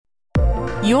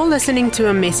You're listening to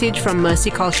a message from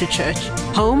Mercy Culture Church,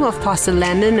 home of Pastor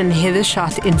Landon and Heather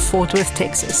Schott in Fort Worth,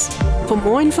 Texas. For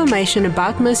more information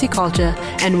about Mercy Culture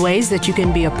and ways that you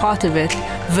can be a part of it,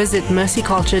 visit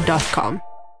mercyculture.com.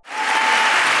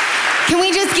 Can we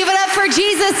just give it up for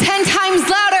Jesus 10 times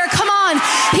louder? Come on.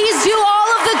 He's due all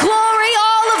of the glory,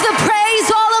 all of the praise,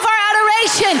 all of our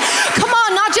adoration. Come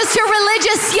on, not just a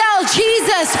religious yell.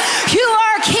 Jesus, you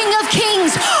are King of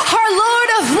Kings, our Lord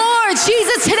of Lords.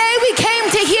 Jesus, today we came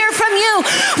to hear from you.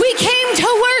 We came to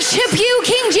worship you,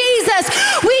 King Jesus.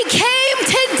 We came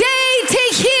today to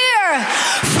hear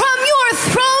from your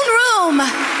throne room.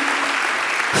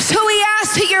 So we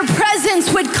ask that your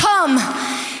presence would come,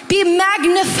 be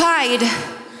magnified,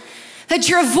 that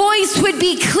your voice would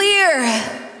be clear,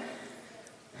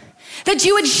 that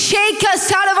you would shake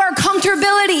us out of our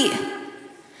comfortability,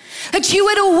 that you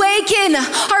would awaken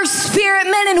our spirit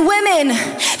men and women,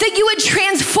 that you would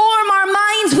transform our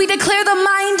minds. We declare the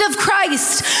mind of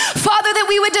Christ. Father, that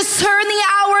we would discern the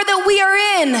hour that we are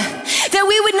in, that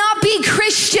we would not be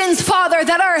Christians, Father,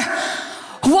 that are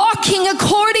walking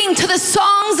according to the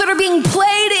songs that are being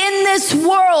played in this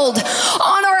world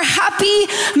on our happy,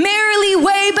 merrily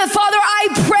way. But Father, I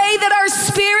pray that our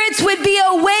spirits would be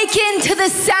awakened to the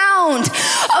sound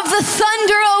of the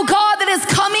thunder, oh God, that is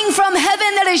coming from heaven,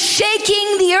 that is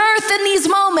shaking the earth in these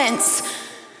moments.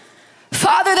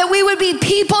 Father, that we would be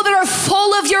people that are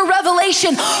full of your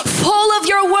revelation, full of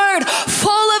your word,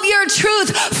 full of your truth,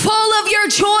 full of your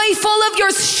joy, full of your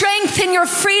strength and your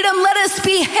freedom. Let us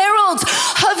be heralds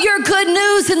of your good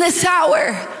news in this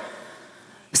hour.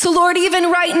 So Lord,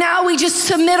 even right now, we just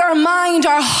submit our mind,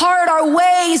 our heart, our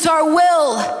ways, our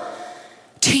will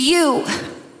to you.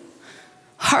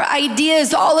 Our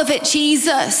ideas, all of it,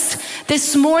 Jesus.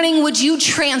 This morning, would you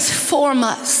transform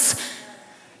us?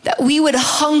 That we would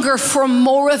hunger for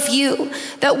more of you,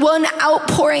 that one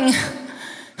outpouring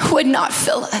would not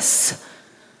fill us.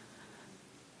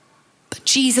 But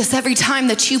Jesus, every time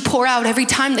that you pour out, every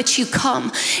time that you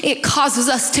come, it causes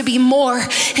us to be more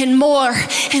and more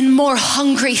and more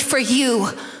hungry for you.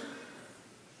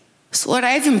 So Lord,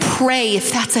 I even pray,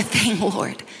 if that's a thing,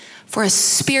 Lord, for a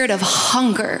spirit of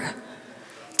hunger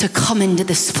to come into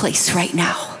this place right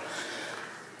now.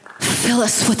 Fill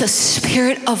us with a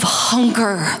spirit of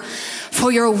hunger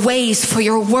for your ways, for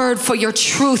your word, for your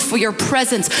truth, for your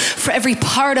presence, for every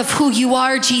part of who you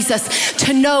are, Jesus,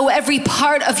 to know every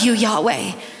part of you,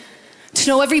 Yahweh, to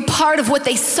know every part of what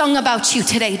they sung about you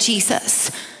today,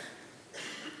 Jesus.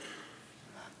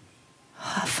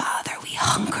 Oh, Father, we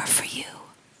hunger for you.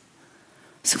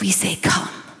 So we say, come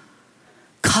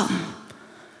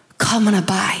and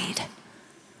abide.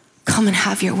 Come and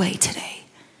have your way today.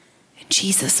 In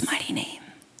Jesus' mighty name,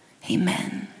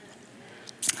 amen.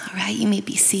 All right, you may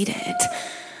be seated.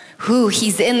 Ooh,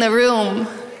 he's in the room.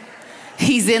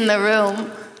 He's in the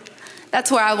room.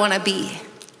 That's where I want to be,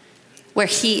 where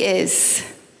he is.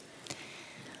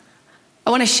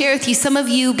 I want to share with you, some of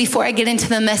you, before I get into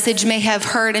the message, may have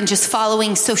heard and just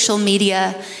following social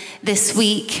media this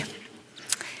week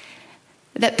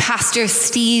that Pastor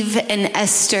Steve and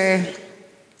Esther,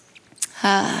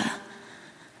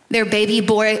 their baby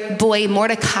boy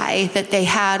Mordecai that they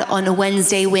had on a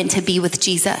Wednesday went to be with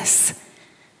Jesus.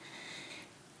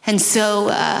 And so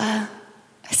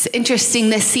it's interesting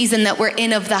this season that we're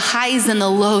in, of the highs and the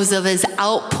lows of his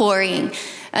outpouring,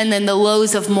 and then the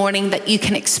lows of mourning that you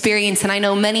can experience. And I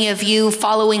know many of you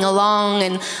following along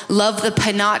and love the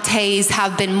Penates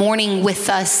have been mourning with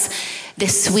us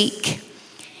this week.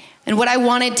 And what I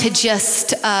wanted to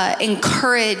just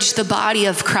encourage the body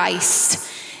of Christ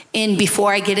in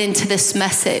before I get into this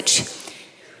message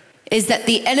is that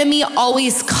the enemy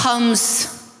always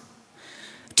comes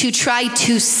to try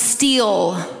to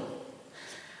steal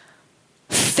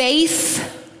faith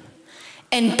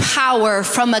and power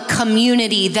from a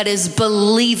community that is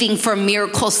believing for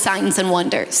miracles, signs, and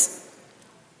wonders.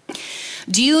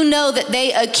 Do you know that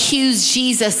they accused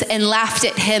Jesus and laughed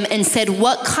at him and said,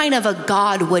 what kind of a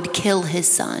God would kill his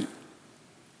son?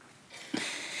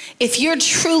 If you're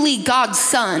truly God's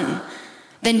son,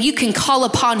 then you can call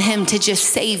upon him to just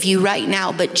save you right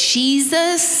now. But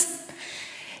Jesus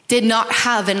did not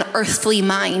have an earthly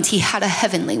mind. He had a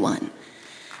heavenly one.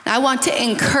 And I want to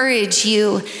encourage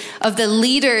you of the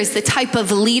leaders, the type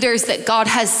of leaders that God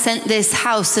has sent this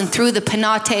house, and through the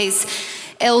Penates,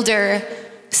 Elder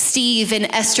Steve and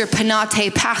Esther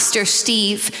Penate, Pastor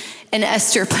Steve and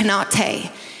Esther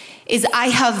Penate, is I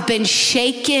have been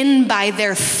shaken by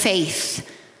their faith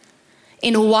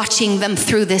in watching them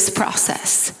through this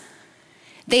process.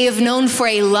 They have known for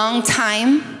a long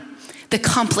time the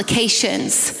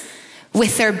complications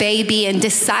with their baby and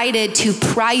decided to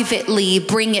privately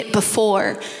bring it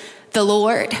before the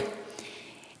Lord.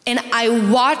 And I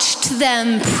watched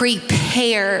them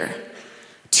prepare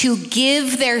to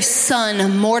give their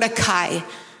son Mordecai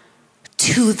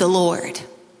to the Lord.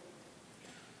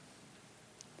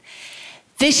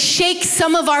 This shakes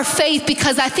some of our faith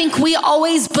because I think we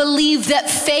always believe that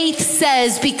faith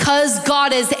says because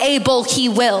God is able, he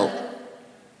will.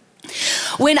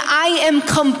 When I am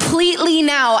completely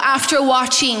now, after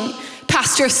watching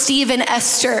Pastor Steve and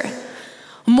Esther,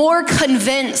 more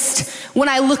convinced when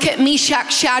I look at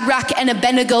Meshach, Shadrach, and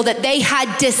Abednego that they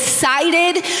had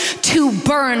decided to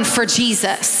burn for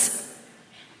Jesus.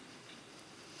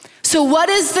 So what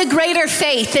is the greater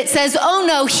faith that says, oh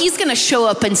no, he's gonna show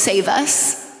up and save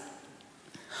us?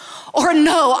 Or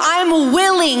no, I'm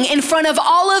willing in front of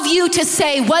all of you to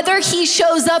say whether he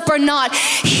shows up or not,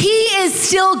 he is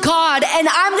still God, and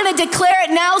I'm gonna declare it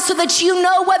now so that you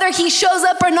know whether he shows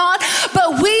up or not,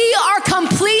 but we are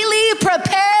completely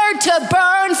prepared to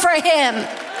burn for him.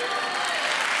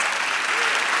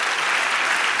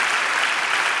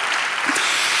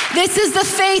 This is the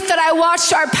faith that I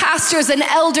watched our pastors and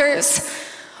elders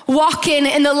walk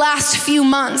in the last few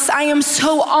months. I am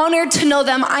so honored to know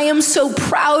them. I am so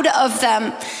proud of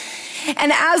them.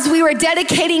 And as we were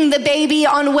dedicating the baby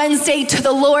on Wednesday to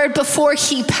the Lord before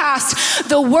he passed,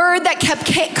 the word that kept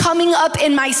coming up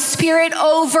in my spirit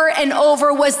over and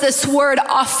over was this word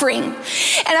offering.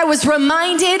 And I was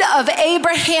reminded of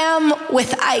Abraham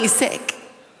with Isaac.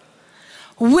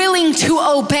 Willing to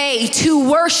obey, to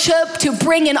worship, to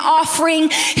bring an offering,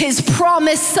 his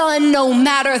promised son, no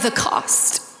matter the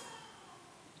cost.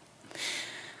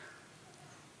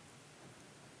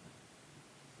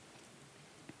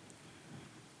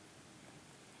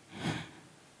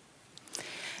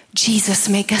 Jesus,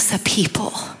 make us a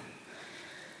people,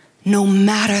 no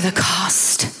matter the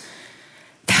cost,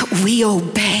 that we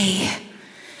obey,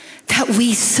 that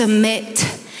we submit,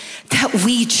 that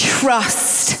we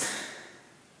trust.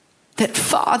 That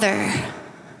Father,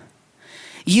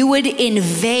 you would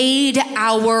invade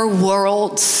our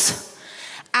worlds,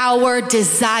 our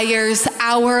desires,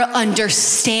 our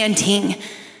understanding.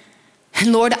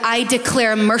 And Lord, I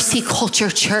declare Mercy Culture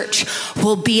Church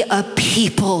will be a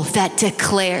people that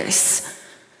declares,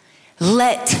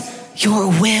 let your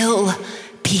will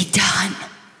be done.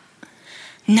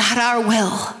 Not our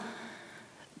will,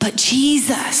 but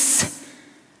Jesus,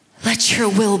 let your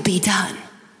will be done.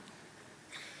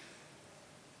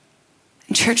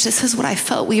 Church, this is what I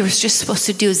felt we were just supposed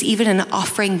to do, is even an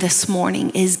offering this morning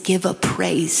is give a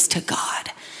praise to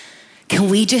God. Can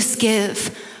we just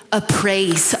give a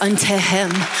praise unto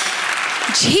him?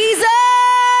 Jesus,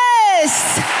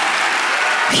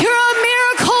 you're a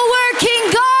miracle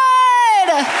working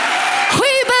God.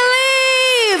 We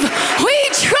believe, we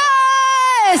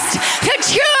trust that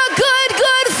you're a good,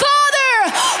 good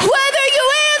Father. Whether you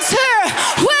answer,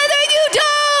 whether you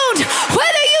don't,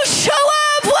 whether you show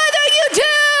up, whether you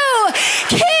do,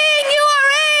 King, you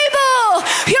are able.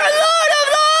 You're Lord of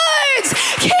Lords,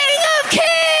 King of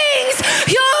Kings.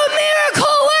 You're a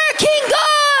miracle working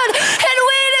God. And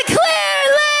we declare,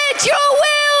 let your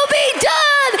will be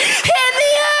done in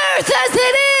the earth as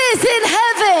it is in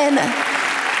heaven.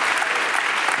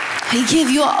 We give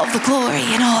you all the glory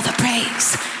and all the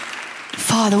praise.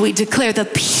 Father, we declare the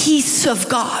peace of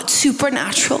God,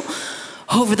 supernatural,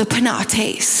 over the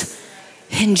Penates.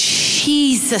 In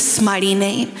Jesus' mighty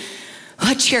name,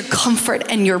 let your comfort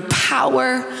and your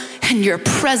power and your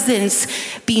presence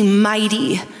be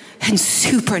mighty and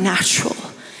supernatural.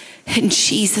 In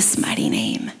Jesus' mighty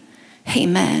name,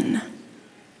 amen.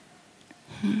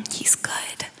 He's good.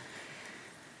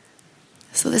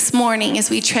 So this morning, as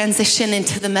we transition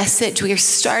into the message, we are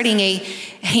starting a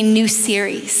new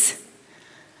series.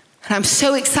 And I'm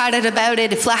so excited about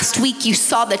it. If last week you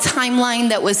saw the timeline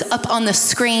that was up on the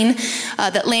screen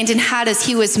that Landon had as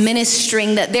he was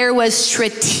ministering, that there was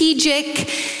strategic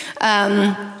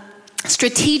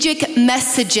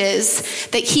messages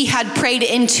that he had prayed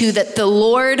into, that the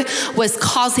Lord was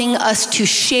causing us to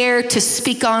share, to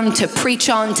speak on, to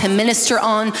preach on, to minister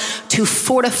on, to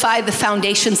fortify the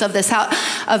foundations of this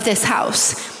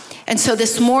house. And so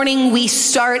this morning we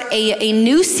start a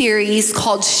new series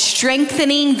called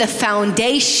Strengthening the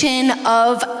Foundation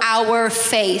of Our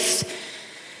Faith.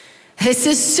 This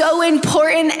is so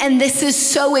important and this is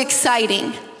so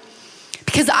exciting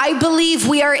because I believe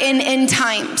we are in end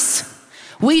times.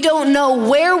 We don't know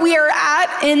where we are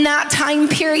at in that time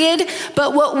period,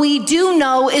 but what we do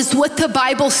know is what the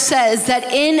Bible says,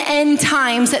 that in end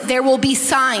times that there will be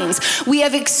signs. We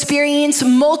have experienced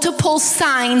multiple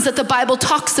signs that the Bible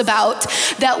talks about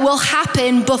that will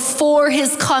happen before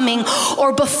his coming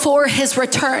or before his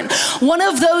return. One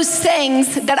of those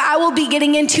things that I will be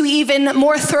getting into even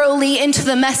more thoroughly into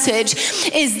the message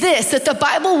is this, that the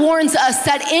Bible warns us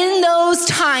that in those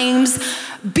times,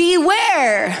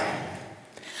 beware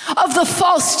of the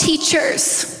false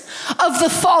teachers, of the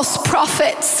false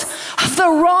prophets, of the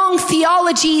wrong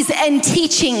theologies and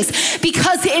teachings,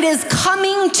 because it is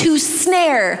coming to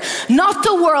snare, not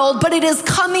the world, but it is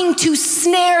coming to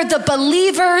snare the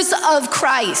believers of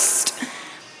Christ.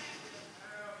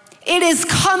 It is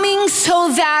coming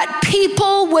so that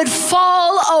people would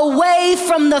fall away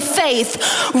from the faith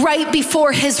right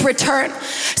before his return.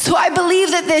 So I believe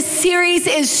that this series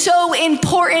is so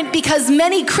important because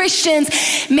many Christians,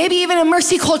 maybe even in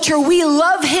Mercy Culture, we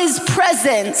love his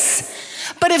presence.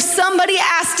 But if somebody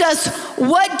asked us,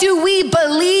 what do we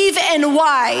believe and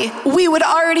why, we would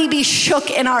already be shook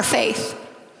in our faith.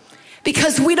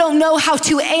 Because we don't know how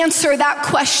to answer that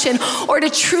question or to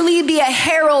truly be a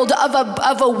herald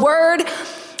of a word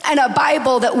and a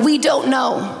Bible that we don't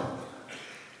know.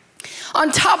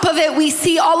 On top of it, we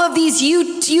see all of these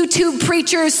YouTube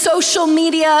preachers, social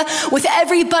media, with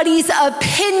everybody's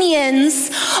opinions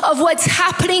of what's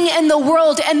happening in the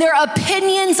world and their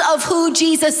opinions of who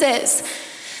Jesus is.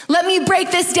 Let me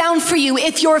break this down for you.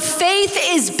 If your faith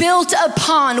is built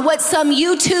upon what some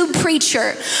YouTube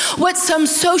preacher, what some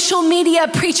social media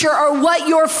preacher, or what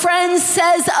your friend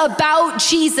says about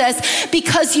Jesus,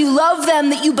 because you love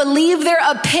them, that you believe their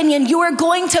opinion, you are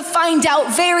going to find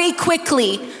out very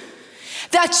quickly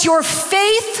that your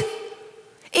faith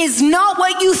is not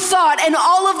what you thought, and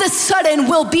all of a sudden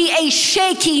will be a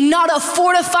shaky, not a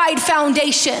fortified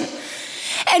foundation.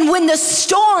 And when the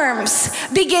storms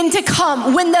begin to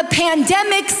come, when the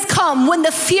pandemics come, when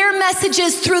the fear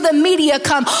messages through the media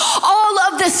come, all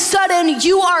of a sudden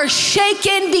you are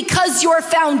shaken because your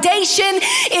foundation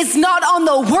is not on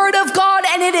the word of God,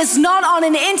 and it is not on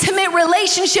an intimate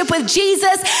relationship with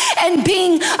Jesus and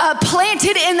being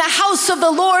planted in the house of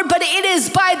the Lord, but it is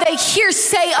by the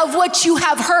hearsay of what you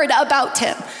have heard about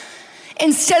him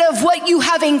instead of what you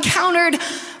have encountered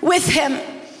with him.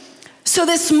 So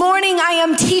this morning I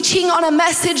am teaching on a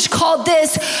message called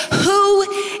this, Who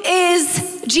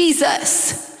is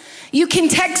Jesus? You can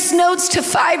text notes to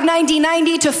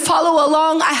 59090 to follow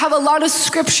along. I have a lot of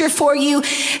scripture for you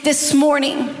this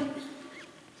morning.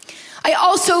 I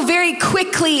also very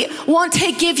quickly want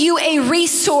to give you a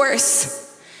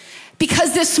resource,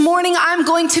 because this morning I'm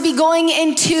going to be going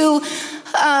into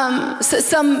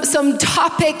some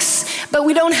topics, but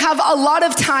we don't have a lot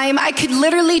of time. I could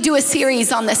literally do a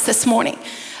series on this morning.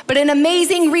 But an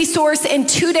amazing resource in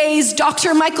 2 days,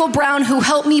 Dr. Michael Brown, who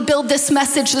helped me build this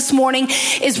message this morning,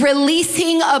 is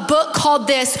releasing a book called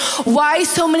this, Why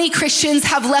So Many Christians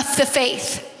Have Left the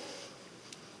Faith.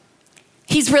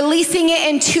 He's releasing it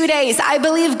in 2 days. I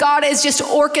believe God is just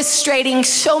orchestrating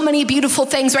so many beautiful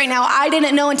things right now. I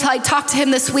didn't know until I talked to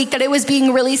him this week that it was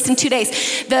being released in 2 days.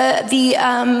 The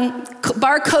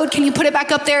barcode, can you put it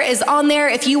back up there, is on there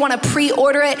if you want to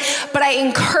pre-order it. But I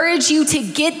encourage you to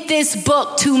get this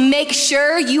book to make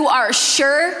sure you are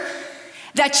sure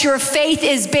that your faith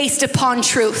is based upon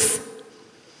truth.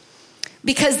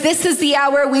 Because this is the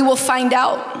hour we will find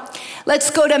out.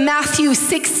 Let's go to Matthew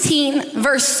 16,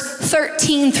 verse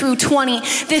 13 through 20.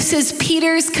 This is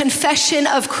Peter's confession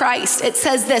of Christ. It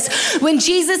says this, when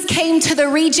Jesus came to the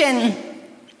region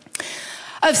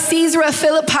of Caesarea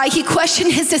Philippi, he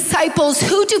questioned his disciples,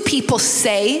 who do people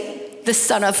say the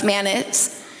Son of Man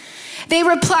is? They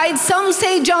replied, some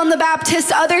say John the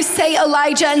Baptist, others say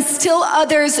Elijah, and still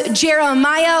others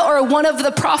Jeremiah or one of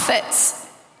the prophets.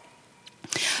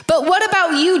 But what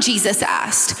about you, Jesus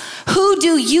asked. Who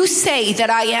do you say that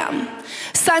I am?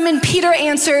 Simon Peter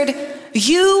answered,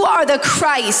 you are the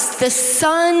Christ, the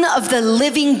Son of the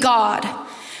living God.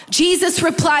 Jesus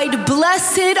replied,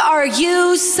 blessed are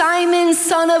you, Simon,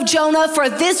 son of Jonah, for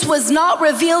this was not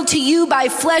revealed to you by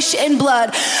flesh and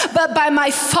blood, but by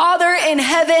my Father in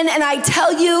heaven. And I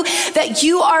tell you that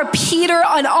you are Peter,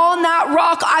 and on that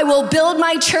rock I will build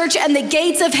my church, and the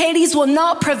gates of Hades will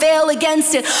not prevail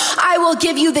against it. I will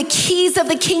give you the keys of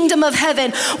the kingdom of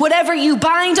heaven. Whatever you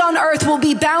bind on earth will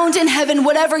be bound in heaven.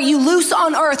 Whatever you loose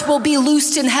on earth will be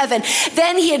loosed in heaven.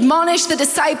 Then he admonished the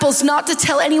disciples not to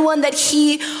tell anyone that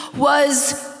he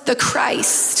was the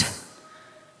Christ.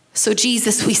 So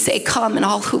Jesus, we say, come in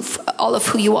all of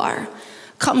who you are.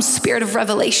 Come, Spirit of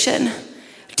revelation,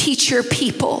 teach your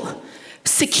people,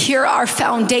 secure our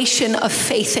foundation of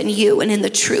faith in you and in the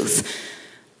truth.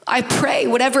 I pray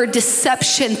whatever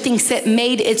deception thinks it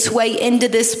made its way into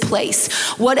this place,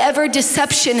 whatever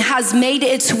deception has made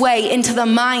its way into the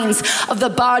minds of the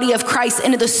body of Christ,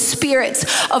 into the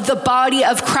spirits of the body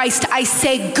of Christ, I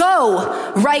say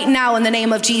go right now in the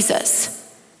name of Jesus.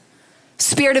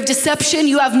 Spirit of deception,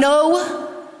 you have no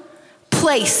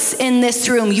place in this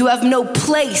room. You have no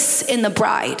place in the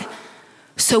bride.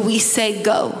 So we say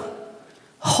go.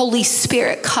 Holy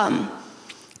Spirit, come.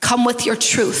 Come with your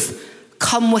truth.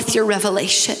 Come with your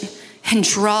revelation and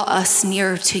draw us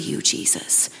nearer to you,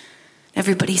 Jesus.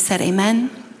 Everybody said amen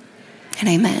and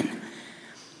amen.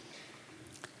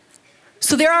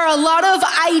 So there are a lot of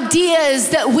ideas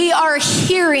that we are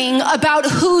hearing about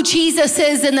who Jesus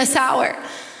is in this hour.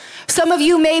 Some of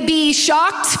you may be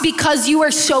shocked because you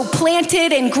are so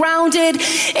planted and grounded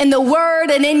in the word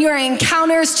and in your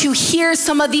encounters to hear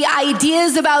some of the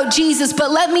ideas about Jesus.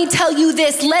 But let me tell you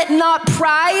this, let not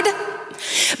pride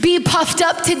be puffed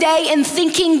up today in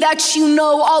thinking that you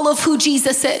know all of who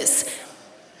Jesus is.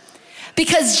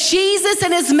 Because Jesus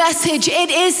and his message, it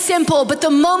is simple, but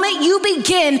the moment you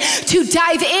begin to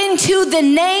dive into the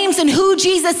names and who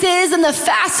Jesus is and the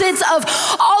facets of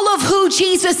all of who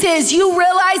Jesus is, you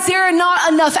realize there are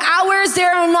not enough hours,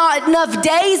 there are not enough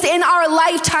days in our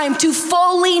lifetime to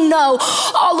fully know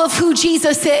all of who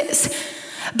Jesus is.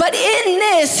 But in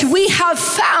this, we have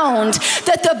found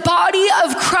that the body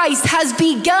of Christ has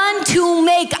begun to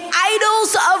make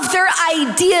idols of their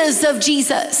ideas of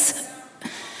Jesus.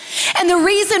 And the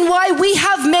reason why we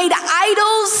have made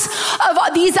idols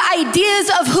of these ideas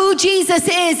of who Jesus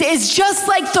is just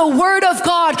like the word of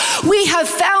God. We have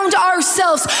found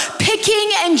ourselves picking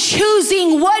and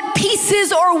choosing what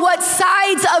pieces or what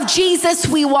sides of Jesus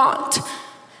we want.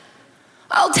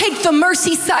 I'll take the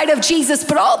mercy side of Jesus,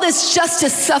 but all this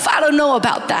justice stuff, I don't know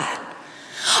about that.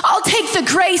 I'll take the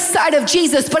grace side of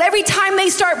Jesus, but every time they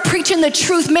start preaching the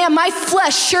truth, man, my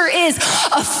flesh sure is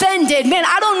offended. Man,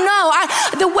 I don't know.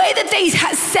 The way that they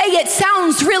say it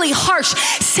sounds really harsh.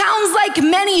 Sounds like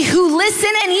many who listen,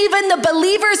 and even the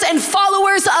believers and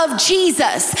followers of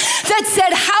Jesus that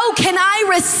said, how can I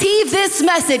receive this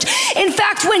message? In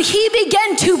fact, when he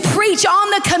began to preach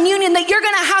on the communion that you're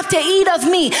going to have to eat of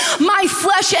me, my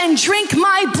flesh, and drink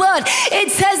my blood, it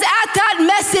says at that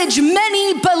message,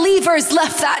 many believers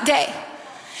left that day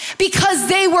because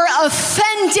they were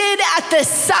offended at the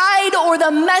side or the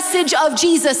message of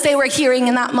Jesus they were hearing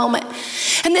in that moment.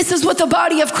 And this is what the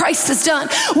body of Christ has done.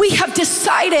 We have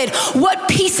decided what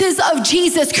pieces of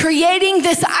Jesus, creating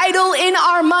this idol in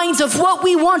our minds of what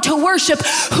we want to worship,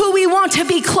 who we want to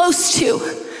be close to,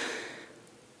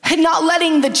 and not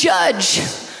letting the judge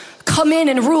come in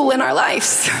and rule in our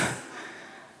lives.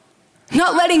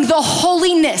 Not letting the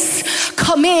holiness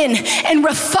come in and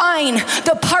refine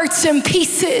the parts and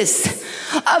pieces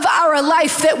of our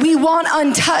life that we want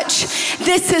untouched.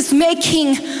 This is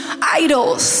making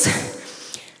idols.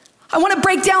 I want to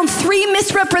break down 3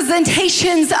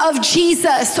 misrepresentations of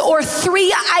Jesus, or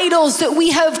 3 idols that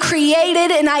we have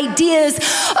created and ideas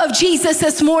of Jesus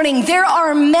this morning. There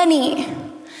are many,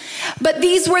 but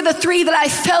these were the 3 that I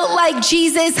felt like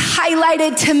Jesus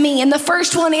highlighted to me. And the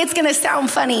first one, it's going to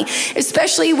sound funny,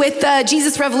 especially with the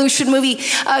Jesus Revolution movie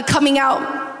coming out.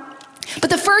 But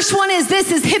the first one is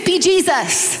hippie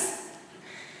Jesus.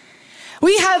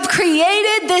 We have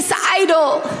created this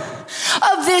idol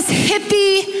of this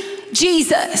hippie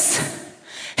Jesus.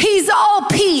 He's all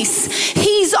peace.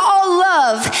 He's all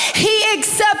love. He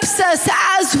accepts us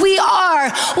as we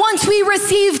are. Once we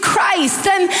receive Christ,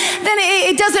 then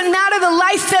it doesn't matter the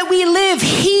life that we live.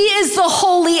 He is the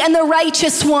holy and the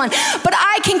righteous one. But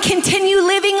I can continue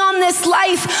living on this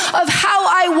life of how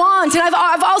I want. And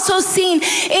I've also seen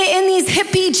in these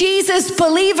hippie Jesus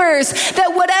believers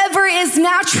that whatever is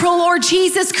natural or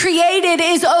Jesus created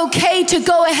is okay to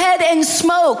go ahead and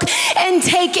smoke and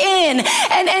take in.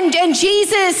 And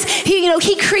Jesus,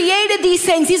 he created these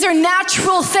things. These are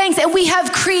natural things. And we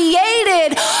have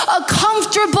created a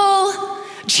comfortable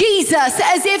Jesus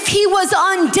as if he was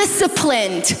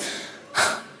undisciplined.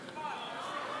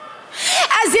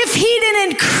 As if he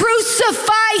didn't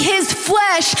crucify his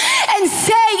flesh and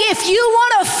say, if you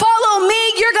want to follow me,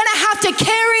 you're going to have to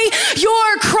carry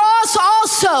your cross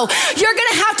also. You're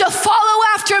going to have to follow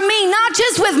after me, not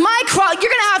just with my cross. You're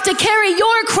going to have to carry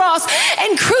your cross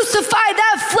and crucify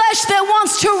that flesh that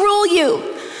wants to rule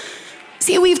you.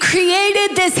 See, we've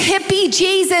created this hippie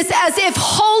Jesus as if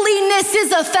holiness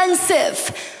is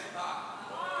offensive.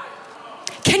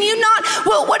 Can you not,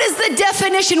 well, what is the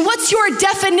definition? What's your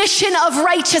definition of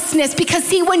righteousness? Because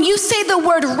see, when you say the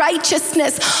word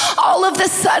righteousness, all of a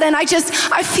sudden I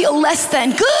feel less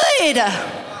than good.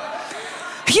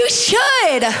 You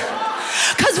should.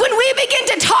 Because when we begin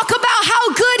to talk about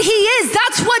how good he is,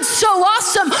 that's what's so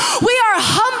awesome. We are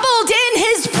humbled in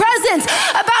his presence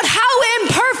about how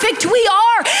imperfect we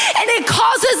are. And it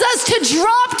causes us to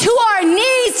drop to our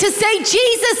knees to say,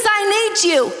 Jesus, I need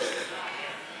you.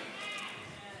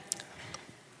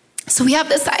 So we have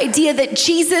this idea that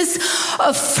Jesus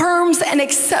affirms and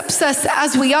accepts us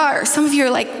as we are. Some of you are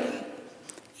like,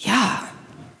 yeah,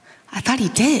 I thought he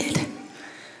did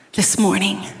this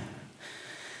morning.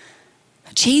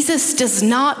 Jesus does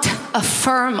not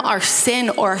affirm our sin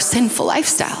or our sinful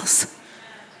lifestyles.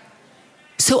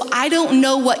 So I don't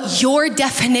know what your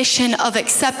definition of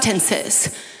acceptance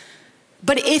is,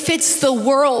 but if it's the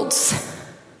world's,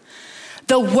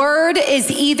 the word is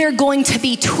either going to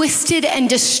be twisted and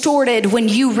distorted when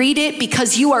you read it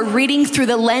because you are reading through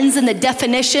the lens and the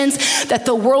definitions that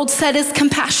the world said is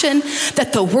compassion,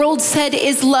 that the world said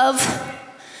is love,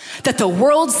 that the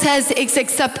world says is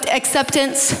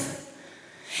acceptance.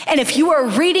 And if you are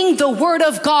reading the word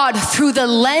of God through the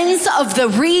lens of the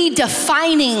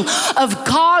redefining of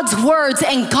God's words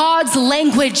and God's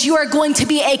language, you are going to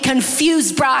be a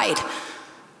confused bride.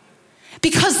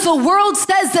 Because the world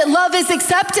says that love is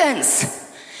acceptance.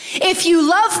 If you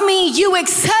love me, you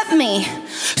accept me.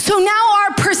 So now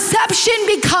our perception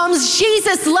becomes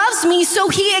Jesus loves me, so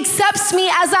he accepts me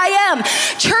as I am.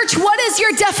 Church, what is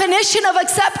your definition of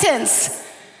acceptance?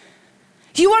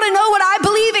 You want to know what I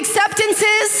believe acceptance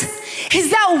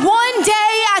is that one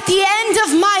day at the end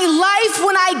of my life,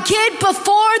 when I get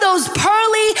before those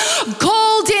pearly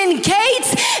golden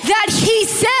gates, that he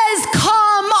says,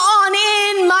 come on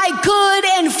in, my good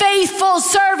and faithful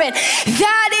servant.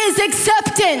 That is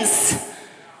acceptance.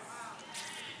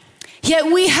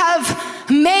 Yet we have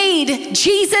made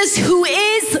Jesus, who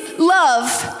is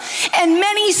love, and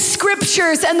many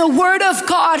scriptures and the word of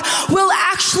God will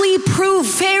actually prove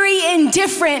very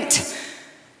indifferent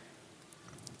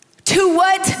to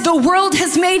what the world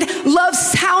has made love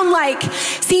sound like.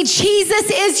 See, Jesus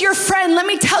is your friend. Let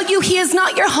me tell you, he is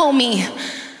not your homie.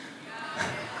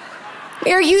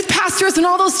 Our youth pastors and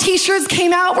all those t-shirts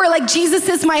came out where like, Jesus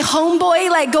is my homeboy,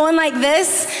 like going like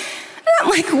this. And I'm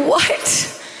like,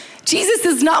 what? Jesus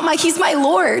is not he's my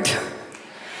Lord.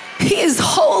 He is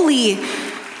holy.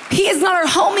 He is not our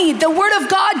homie. The word of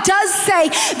God does say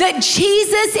that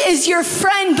Jesus is your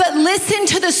friend, but listen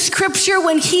to the scripture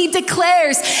when he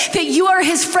declares that you are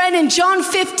his friend in John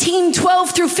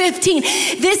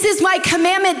 15:12-15. This is my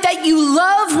commandment, that you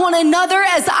love one another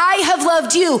as I have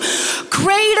loved you.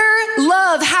 Greater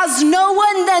love has no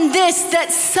one than this,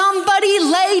 that somebody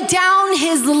lay down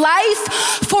his life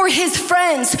for his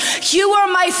friends. You are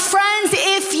my friends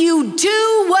if you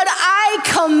do what I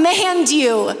command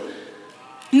you.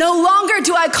 No longer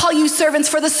do I call you servants,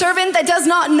 for the servant that does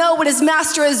not know what his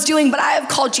master is doing, but I have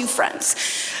called you friends.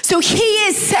 So he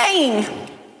is saying,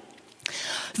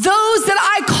 those that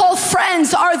I call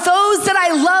friends are those that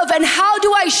I love. And how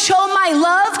do I show my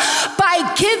love? By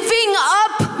giving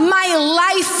up my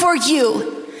life for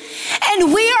you.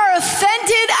 And we are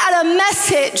offended at a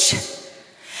message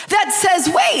that says,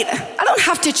 wait, I don't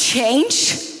have to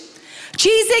change.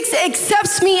 Jesus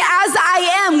accepts me as I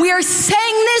am. We are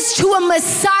saying this to a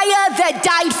Messiah that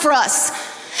died for us.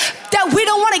 That we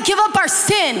don't want to give up our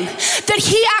sin. That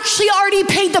he actually already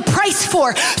paid the price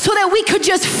for, so that we could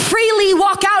just freely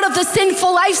walk out of the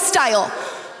sinful lifestyle.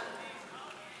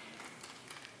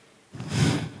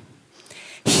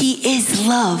 He is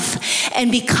love.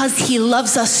 And because he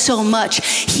loves us so much,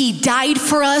 he died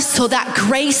for us so that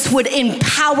grace would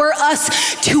empower us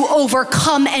to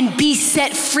overcome and be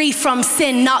set free from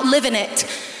sin, not live in it.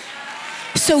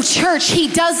 So church, he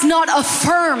does not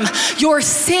affirm your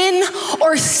sin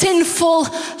or sinful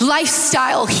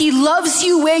lifestyle. He loves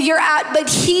you where you're at, but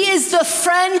he is the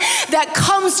friend that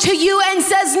comes to you and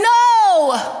says,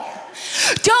 no.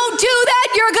 Don't do that.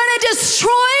 You're going to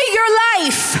destroy your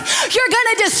life. You're going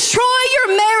to destroy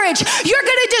your marriage. You're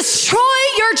going to destroy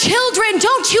your children.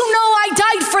 Don't you know I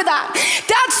died for that?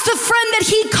 That's the friend that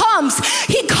he comes.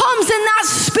 He comes in that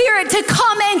spirit to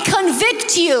come and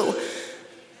convict you.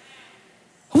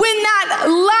 When that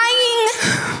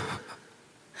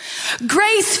lying,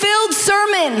 grace-filled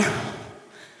sermon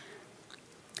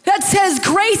that says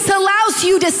grace allows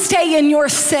you to stay in your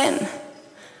sin.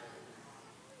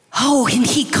 Oh, and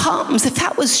he comes. If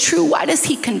that was true, why does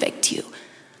he convict you?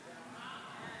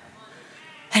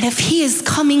 And if he is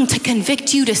coming to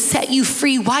convict you, to set you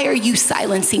free, why are you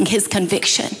silencing his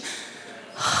conviction?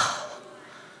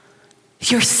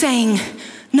 You're saying,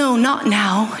 no, not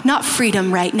now, not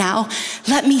freedom right now.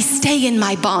 Let me stay in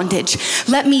my bondage.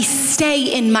 Let me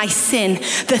stay in my sin,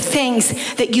 the things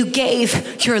that you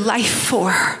gave your life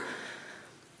for.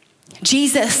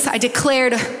 Jesus, I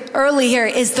declared earlier,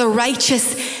 is the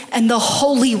righteous and the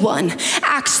Holy One.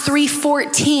 Acts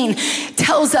 3:14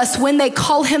 tells us when they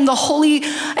call him the Holy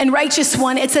and Righteous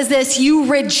One, it says this,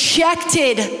 you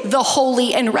rejected the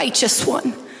Holy and Righteous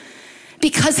One.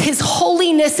 Because his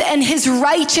holiness and his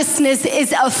righteousness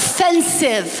is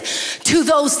offensive to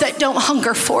those that don't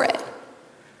hunger for it.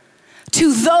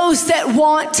 To those that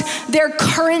want their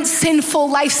current sinful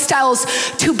lifestyles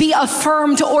to be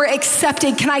affirmed or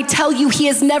accepted, can I tell you, he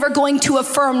is never going to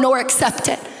affirm nor accept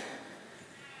it.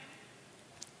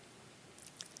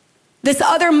 This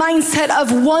other mindset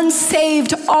of once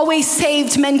saved, always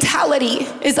saved mentality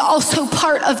is also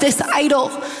part of this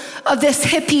idol, of this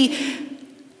hippie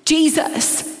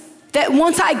Jesus. That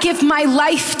once I give my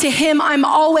life to him, I'm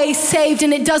always saved,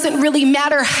 and it doesn't really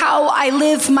matter how I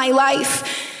live my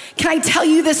life. Can I tell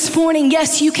you this morning,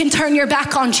 yes, you can turn your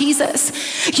back on Jesus.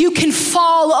 You can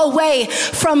fall away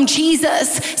from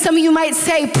Jesus. Some of you might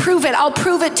say, prove it. I'll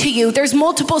prove it to you. There's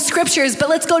multiple scriptures, but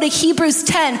let's go to Hebrews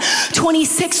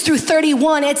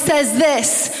 10:26-31. It says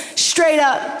this, straight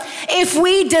up. If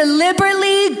we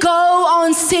deliberately go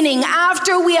on sinning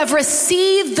after we have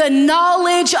received the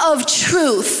knowledge of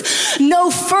truth,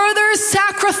 no further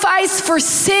sacrifice for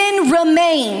sin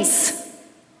remains.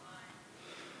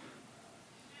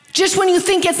 Just when you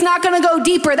think it's not going to go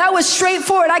deeper, that was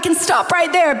straightforward. I can stop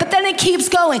right there. But then it keeps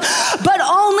going. But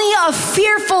only a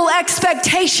fearful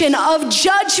expectation of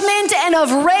judgment and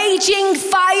of raging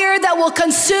fire that will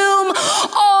consume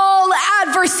all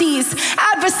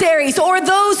adversaries, or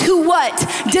those who what?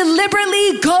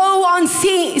 Deliberately go on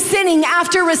sinning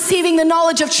after receiving the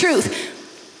knowledge of truth.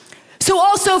 So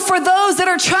also for those that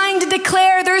are trying to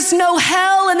declare there's no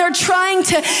hell and they're trying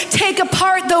to take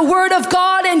apart the word of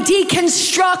God and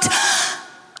deconstruct,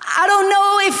 I don't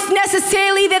know if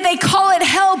necessarily that they call it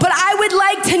hell, but I would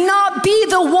like to not be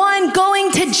the one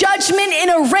going to judgment in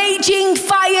a raging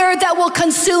fire that will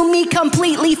consume me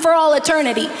completely for all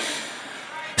eternity.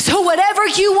 So whatever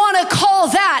you want to call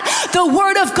that, the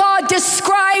word of God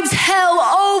describes hell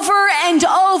over and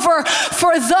over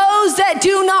for those that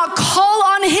do not call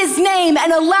on his name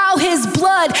and allow his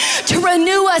blood to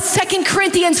renew us. 2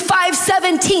 Corinthians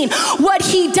 5:17, what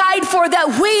he died for,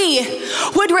 that we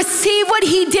would receive what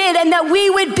he did and that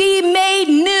we would be made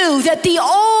new, that the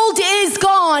old is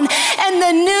gone and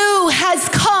the new has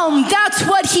come. That's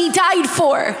what he died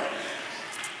for.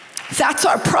 That's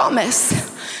our promise.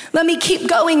 Let me keep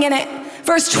going in it.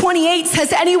 Verse 28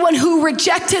 says, anyone who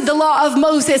rejected the law of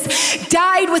Moses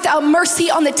died without mercy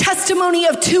on the testimony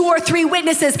of 2 or 3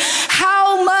 witnesses.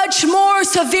 How much more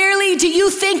severely do you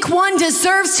think one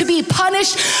deserves to be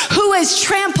punished who has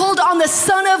trampled on the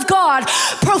Son of God,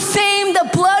 profaned the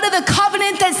blood of the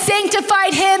covenant that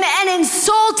sanctified him, and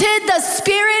insulted the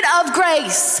Spirit of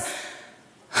grace?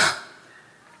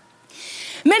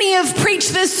 Many have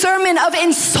preached this sermon of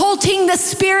insulting the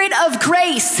Spirit of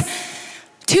grace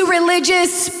to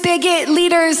religious bigot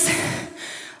leaders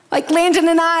like Landon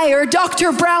and I, or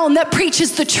Dr. Brown that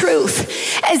preaches the truth,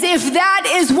 as if that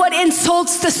is what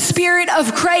insults the Spirit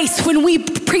of grace when we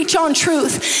preach on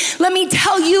truth. Let me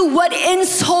tell you what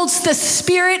insults the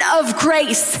Spirit of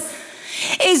grace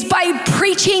is by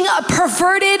preaching a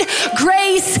perverted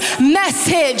grace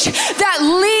message that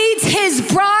leads his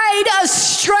bride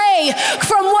astray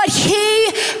from what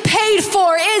he paid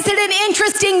for. Isn't it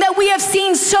interesting that we have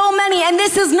seen so many, and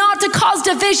this is not to cause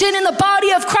division in the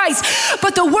body of Christ,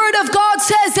 but the word of God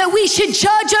says that we should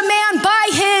judge a man by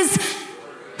his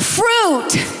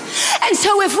fruit. And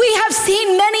so if we have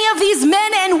seen many of these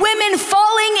men and women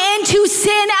falling into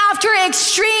sin after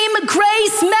extreme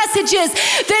grace messages,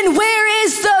 then where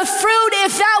is the fruit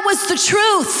if that was the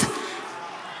truth?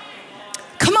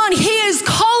 Come on, he is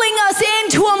calling us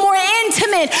into a more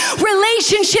intimate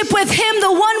relationship with him,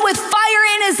 the one with fire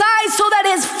in his eyes, so that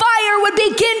his fire would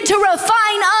begin to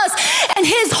refine us and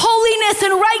his holiness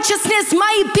and righteousness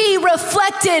might be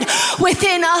reflected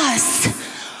within us.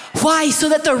 Why? So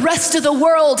that the rest of the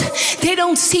world, they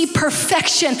don't see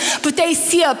perfection, but they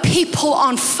see a people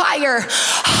on fire,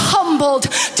 humbled,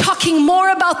 talking more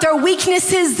about their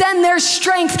weaknesses than their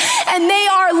strength. And they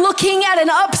are looking at an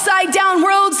upside down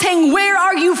world saying, where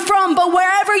are you from? But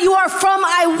wherever you are from,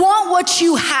 I want what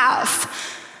you have.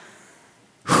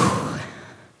 Whew.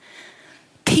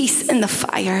 Peace in the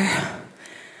fire.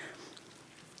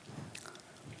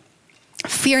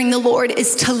 Fearing the Lord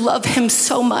is to love him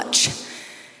so much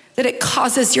that it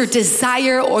causes your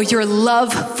desire or your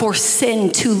love for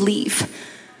sin to leave.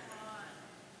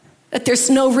 that there's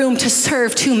no room to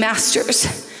serve two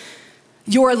masters.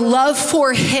 Your love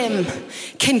for him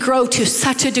can grow to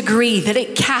such a degree that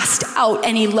it casts out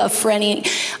any love for any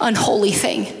unholy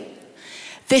thing.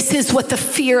 This is what the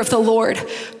fear of the Lord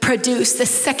produced. The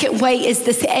second way is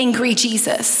this angry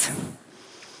Jesus.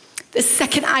 The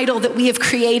second idol that we have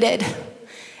created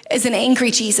is an angry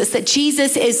Jesus, that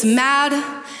Jesus is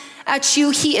mad at you,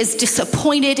 he is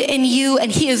disappointed in you,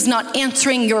 and he is not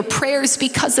answering your prayers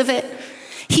because of it.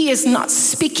 He is not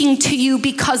speaking to you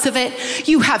because of it.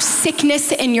 You have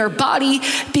sickness in your body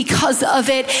because of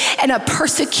it. And a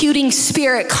persecuting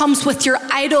spirit comes with your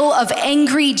idol of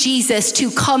angry Jesus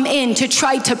to come in to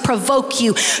try to provoke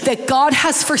you that God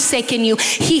has forsaken you.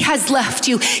 He has left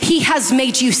you. He has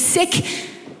made you sick.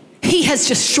 He has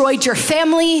destroyed your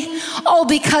family, all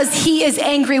because he is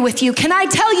angry with you. Can I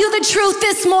tell you the truth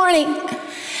this morning?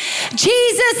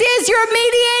 Jesus is your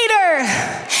mediator.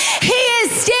 He is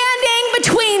standing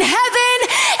between heaven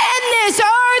and this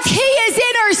earth. He is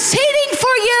interceding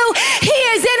for you. He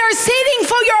is interceding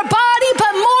for your body,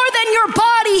 but more than your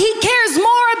body, he cares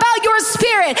more about your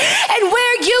spirit and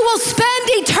where you will spend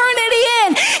eternity in.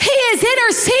 He is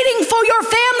interceding for your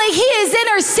family. He is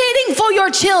interceding for your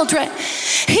children.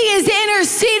 He is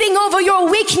interceding over your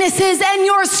weaknesses and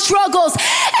your struggles.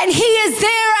 And he is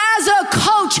there as a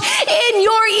coach in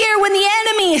your ear when the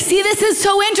enemy, see, this is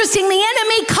so interesting. The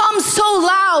enemy comes so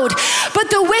loud, but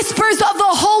the whispers of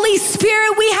the Holy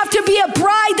Spirit, we have to be a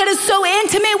bride that is so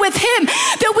intimate with him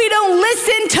that we don't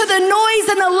listen to the noise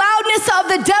and the loudness of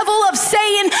the devil of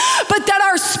Satan, but that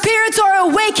our spirits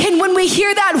are awakened when we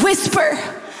hear that whisper,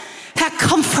 that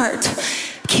comfort.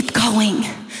 Keep going.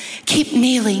 Keep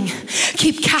kneeling,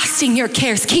 keep casting your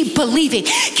cares, keep believing,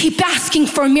 keep asking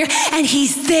for a miracle, and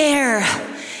he's there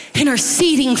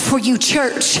interceding for you,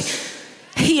 church.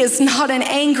 He is not an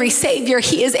angry Savior.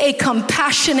 He is a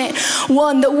compassionate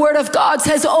one. The Word of God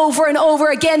says over and over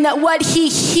again that what he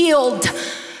healed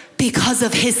because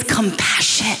of his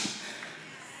compassion.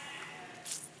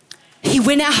 He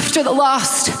went after the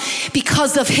lost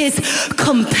because of his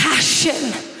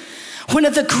compassion. One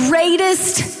of the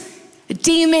greatest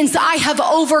demons I have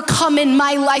overcome in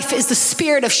my life is the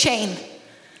spirit of shame,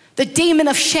 the demon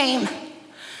of shame.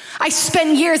 I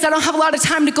spent years, I don't have a lot of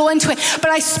time to go into it, but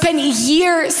I spent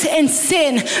years in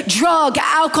sin, drug,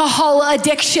 alcohol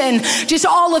addiction, just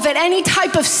all of it. Any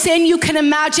type of sin you can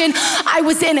imagine, I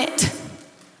was in it.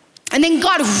 And then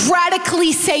God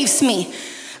radically saves me.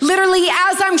 Literally,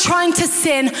 as I'm trying to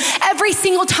sin, every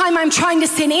single time I'm trying to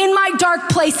sin in my dark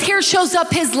place, here shows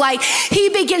up his light. He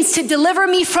begins to deliver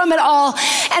me from it all.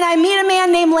 And I meet a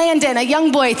man named Landon, a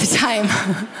young boy at the time.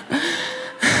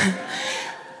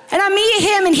 And I meet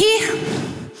him and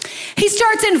he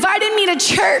starts inviting me to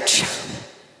church.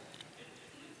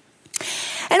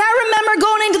 And I remember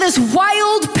going into this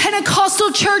wild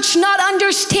Pentecostal church, not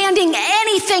understanding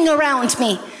anything around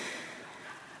me,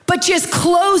 but just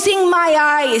closing my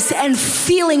eyes and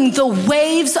feeling the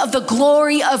waves of the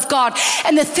glory of God.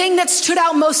 And the thing that stood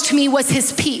out most to me was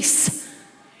his peace.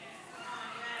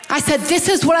 I said, this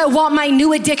is what I want my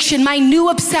new addiction, my new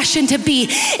obsession to be,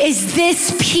 is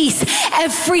this peace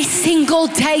every single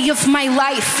day of my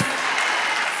life.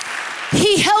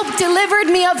 He helped delivered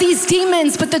me of these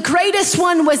demons, but the greatest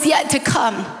one was yet to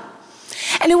come.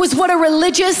 And it was what a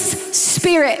religious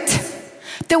spirit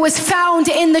that was found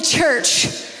in the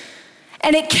church.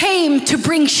 And it came to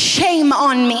bring shame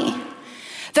on me.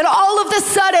 That all of a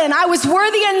sudden I was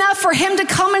worthy enough for him to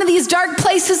come into these dark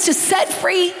places to set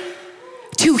free,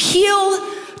 to heal,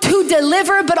 to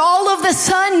deliver. But all of a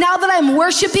sudden, now that I'm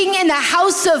worshiping in the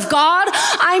house of God,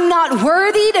 I'm not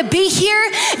worthy to be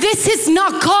here. This is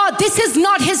not God. This is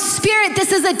not his spirit.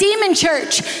 This is a demon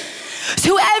church.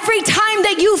 So every time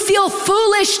that you feel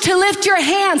foolish to lift your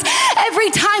hands,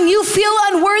 every time you feel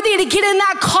unworthy to get in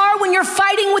that car when you're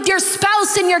fighting with your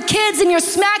spouse and your kids and you're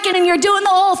smacking and you're doing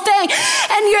the whole thing,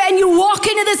 and you walk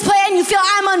into this place and you feel,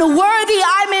 I'm unworthy,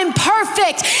 I'm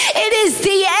imperfect. It is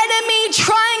the enemy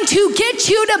trying to get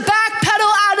you to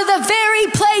backpedal out of the very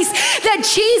place that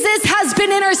Jesus has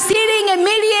been interceding and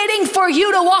mediating for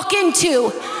you to walk into.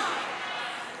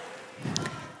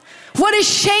 What does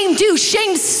shame do?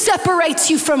 Shame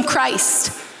separates you from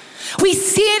Christ. We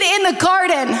see it in the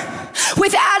garden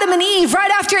with Adam and Eve. Right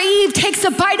after Eve takes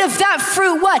a bite of that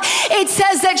fruit, what? It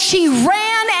says that she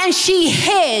ran and she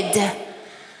hid.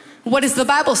 What does the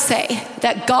Bible say?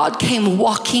 That God came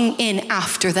walking in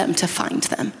after them to find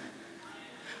them.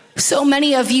 So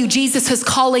many of you, Jesus is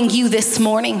calling you this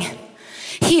morning.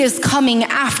 He is coming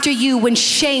after you when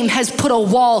shame has put a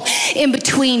wall in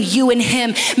between you and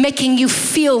him, making you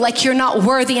feel like you're not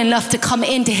worthy enough to come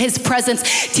into his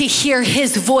presence, to hear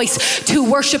his voice, to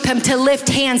worship him, to lift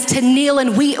hands, to kneel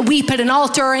and weep at an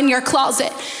altar or in your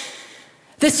closet.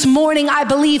 This morning, I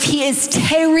believe he is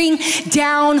tearing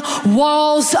down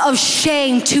walls of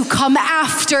shame to come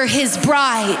after his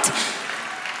bride.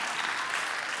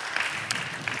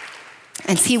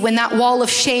 And see, when that wall of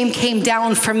shame came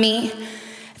down for me,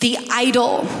 the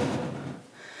idol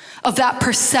of that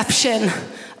perception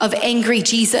of angry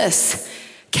Jesus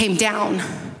came down.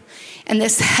 And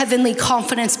this heavenly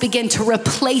confidence began to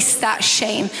replace that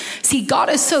shame. See, God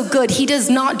is so good. He does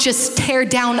not just tear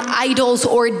down idols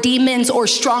or demons or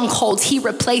strongholds. He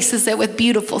replaces it with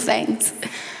beautiful things.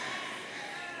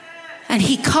 And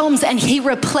he comes and he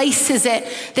replaces it,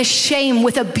 the shame,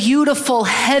 with a beautiful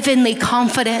heavenly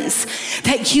confidence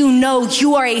that you know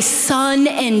you are a son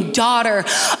and daughter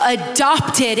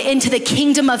adopted into the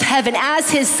kingdom of heaven as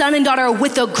his son and daughter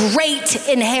with a great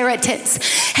inheritance.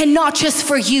 And not just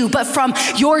for you, but from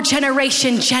your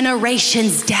generation,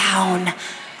 generations down.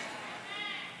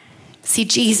 See,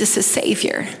 Jesus is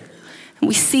Savior. And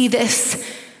we see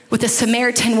this with the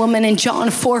Samaritan woman in John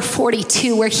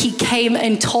 4:42, where he came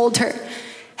and told her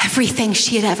everything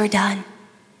she had ever done.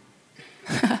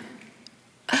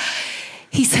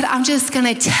 He said, I'm just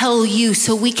gonna tell you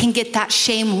so we can get that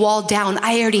shame wall down.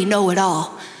 I already know it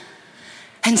all.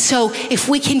 And so if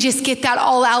we can just get that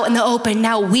all out in the open,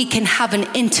 now we can have an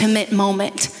intimate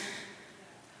moment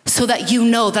so that you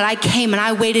know that I came and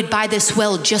I waited by this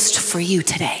well just for you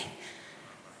today.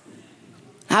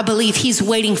 I believe he's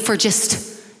waiting for just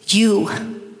you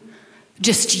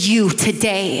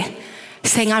today,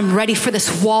 saying, I'm ready for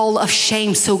this wall of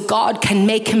shame so God can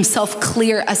make himself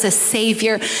clear as a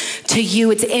savior to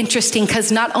you. It's interesting because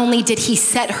not only did he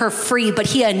set her free, but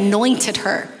he anointed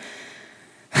her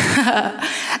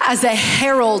as a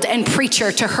herald and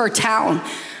preacher to her town.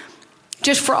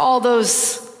 Just for all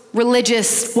those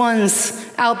religious ones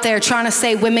out there trying to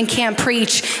say women can't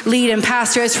preach, lead, and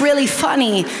pastor, it's really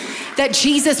funny that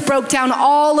Jesus broke down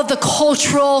all of the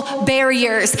cultural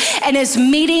barriers and is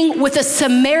meeting with a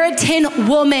Samaritan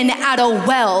woman at a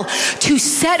well to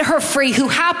set her free, who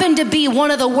happened to be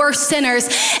one of the worst sinners,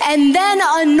 and then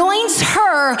anoints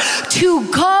her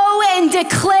to go and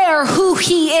declare who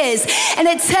he is. And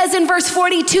it says in verse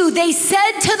 42, they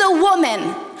said to the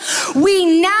woman,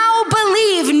 we now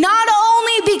believe not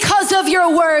only because of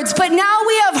your words, but now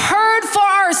we have heard for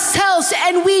ourselves,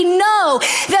 and we know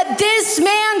that this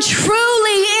man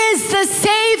truly is the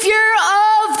Savior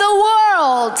of the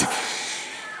world.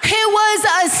 It was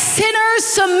a sinner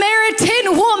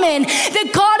Samaritan woman that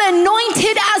God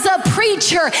anointed as a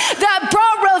preacher that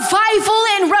brought revival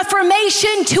and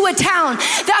reformation to a town.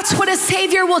 That's what a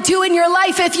Savior will do in your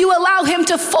life if you allow him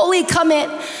to fully come in.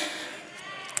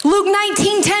 Luke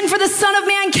 19:10, for the Son of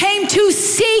Man came to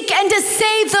seek and to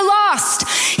save the lost.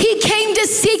 He came to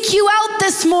seek you out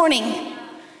this morning.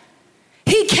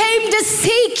 He came to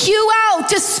seek you out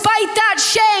despite that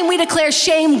shame. We declare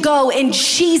shame go in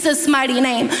Jesus' mighty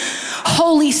name.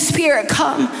 Holy Spirit,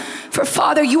 come. For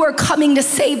Father, you are coming to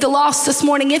save the lost this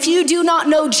morning. If you do not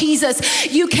know Jesus,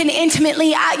 you can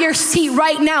intimately at your seat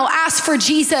right now ask for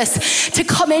Jesus to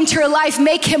come into your life.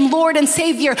 Make him Lord and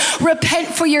Savior. Repent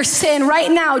for your sin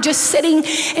right now. Just sitting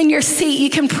in your seat, you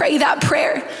can pray that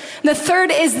prayer. And the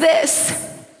third is this: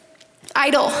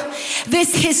 idol.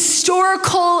 This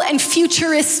historical and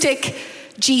futuristic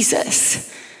Jesus.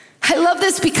 I love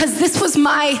this because this was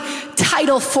my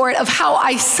title for it, of how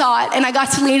I saw it. And I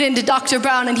got to lean into Dr.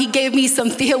 Brown, and he gave me some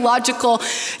theological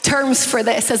terms for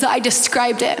this as I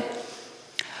described it.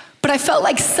 But I felt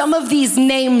like some of these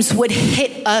names would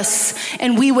hit us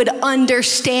and we would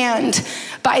understand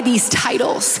by these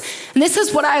titles. And this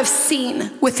is what I have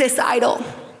seen with this idol,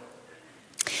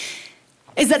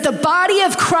 is that the body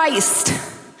of Christ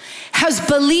has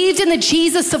believed in the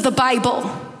Jesus of the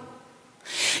Bible.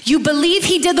 You believe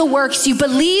he did the works. You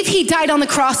believe he died on the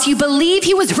cross. You believe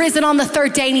he was risen on the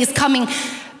third day and he's coming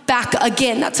back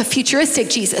again. That's a futuristic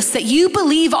Jesus. That you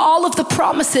believe all of the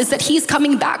promises that he's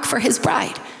coming back for his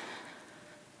bride.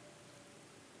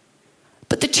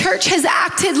 But the church has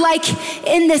acted like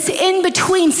in this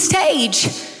in-between stage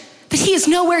that he is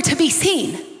nowhere to be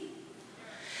seen.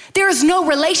 There is no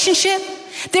relationship.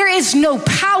 There is no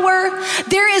power.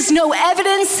 There is no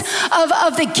evidence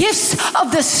of the gifts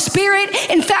of the Spirit.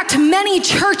 In fact, many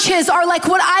churches are like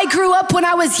what I grew up when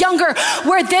I was younger,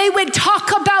 where they would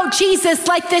talk about Jesus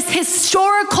like this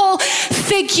historical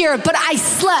figure, but I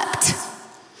slept.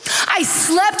 I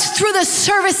slept through the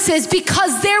services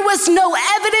because there was no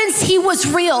evidence he was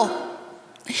real.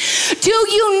 Do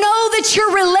you know that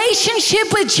your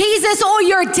relationship with Jesus or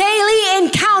your daily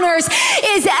encounters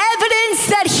is evidence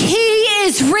that he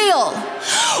is real?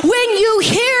 When you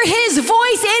hear his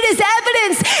voice, it is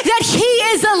evidence that he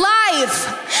is alive.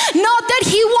 Not that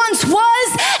he once was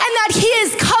and that he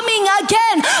is coming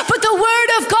again, but the word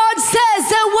of God says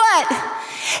that what?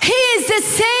 He is the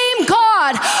same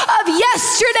God of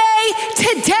yesterday,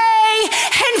 today,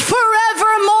 and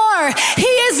forevermore.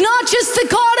 He is not just the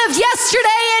God of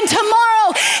yesterday and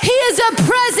tomorrow. He is a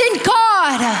present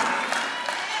God.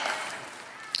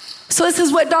 So this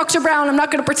is what Dr. Brown, I'm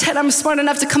not going to pretend I'm smart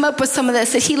enough to come up with some of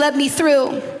this, that he led me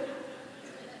through.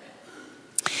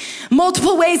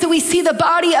 Multiple ways that we see the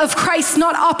body of Christ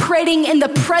not operating in the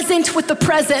present with the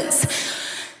presence.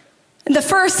 And the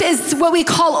first is what we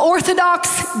call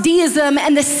orthodox deism,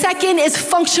 and the second is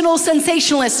functional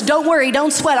sensationalist. Don't worry,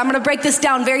 don't sweat. I'm going to break this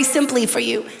down very simply for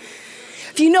you.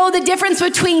 If you know the difference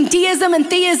between deism and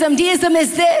theism, deism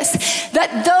is this,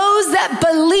 that those that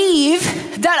believe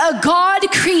that a God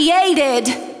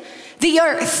created the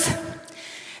earth,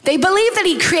 they believe that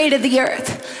he created the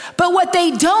earth. But what they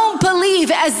don't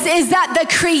believe is that the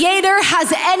creator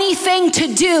has anything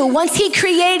to do. Once he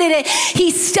created it, he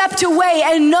stepped away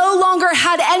and no longer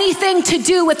had anything to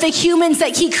do with the humans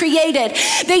that he created.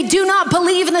 They do not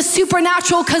believe in the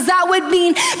supernatural because that would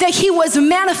mean that he was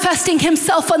manifesting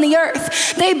himself on the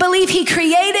earth. They believe he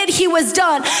created, he was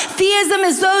done. Theism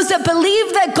is those that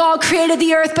believe that God created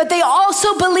the earth, but they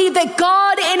also believe that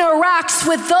God interacts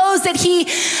with those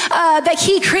that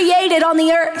he created on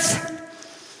the earth.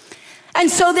 And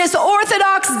so this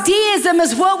orthodox deism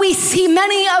is what we see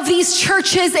many of these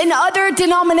churches and other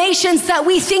denominations that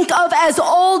we think of as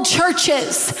old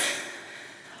churches,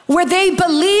 where they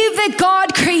believe that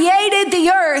God created the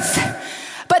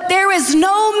earth, but there is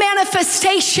no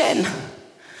manifestation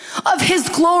of his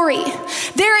glory.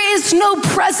 There is no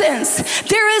presence.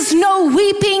 There is no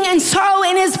weeping and sorrow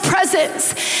in his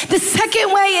presence. The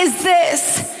second way is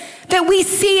this, that we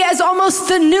see as almost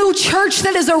the new church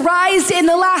that has arisen in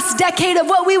the last decade of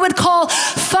what we would call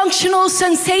functional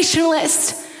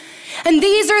sensationalists. And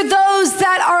these are those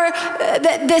that are,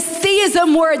 this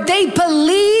theism word, they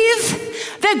believe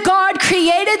that God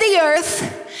created the earth,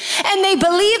 and they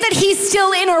believe that he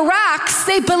still interacts.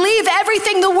 They believe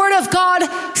everything the word of God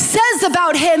says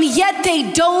about him, yet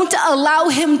they don't allow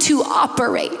him to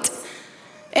operate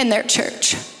in their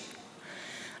church.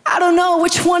 I don't know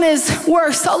which one is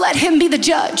worse. I'll let him be the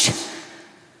judge.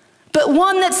 But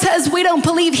one that says we don't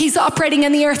believe he's operating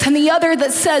in the earth, and the other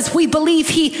that says we believe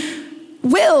he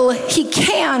will, he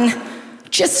can,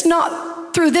 just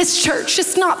not through this church,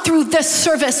 just not through this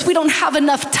service. We don't have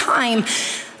enough time.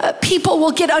 People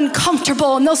will get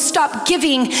uncomfortable and they'll stop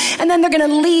giving, and then they're going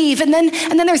to leave, and then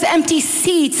there's empty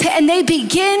seats, and they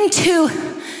begin to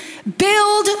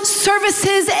build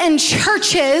services and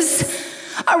churches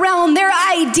around their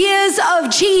ideas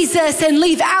of Jesus and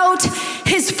leave out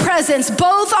his presence.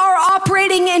 Both are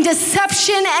operating in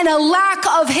deception and a lack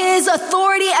of his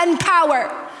authority and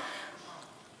power.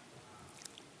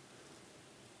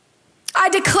 I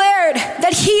declared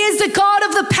that he is the God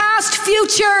of the past,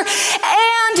 future,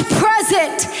 and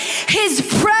present. His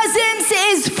presence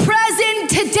is present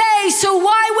today, so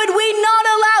why would we not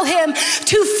allow him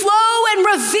to flow and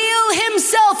reveal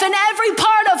himself in every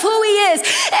part of who he is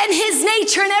and his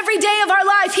nature in every day of our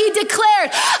life? He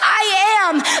declared, I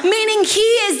am, meaning he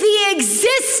is the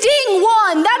existing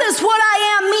one. That is what I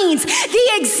am means. The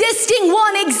existing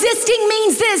one. Existing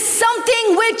means this,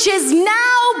 something which is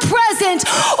now present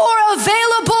or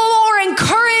available or in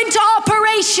current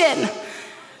operation.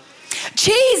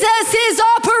 Jesus is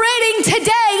operating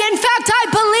today. In fact, I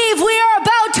believe we are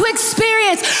about to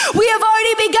experience, we have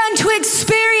already begun to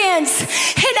experience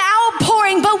an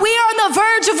outpouring, but we are on the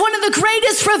verge of one of the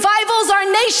greatest revivals our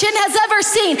nation has ever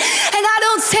seen. And I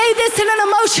don't say this in an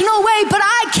emotional way, but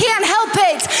I can't help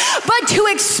it but to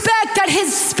expect that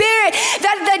his spirit,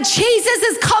 that Jesus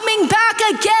is coming back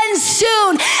again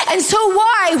soon. And so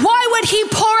why would he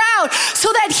pour out? So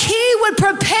that he would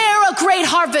prepare a great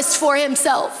harvest for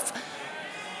himself.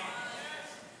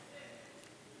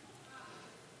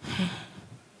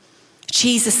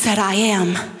 Jesus said, I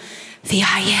am the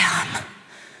I am.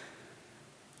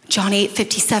 John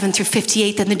 8:57 through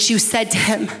 58, then the Jews said to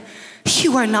him,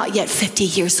 you are not yet 50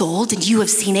 years old, and you have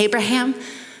seen Abraham?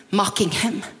 Mocking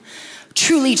him.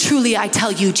 Truly, truly, I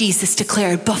tell you, Jesus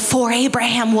declared, before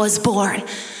Abraham was born,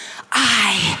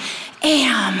 I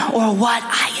am, or what,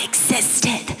 I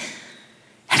existed.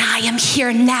 And I am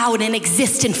here now and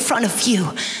exist in front of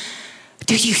you.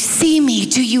 Do you see me?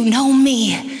 Do you know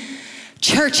me?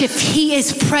 Church, if he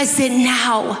is present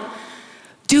now,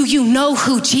 Do you know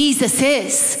who Jesus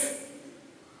is?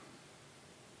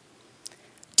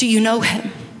 Do you know him?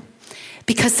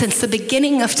 Because since the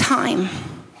beginning of time,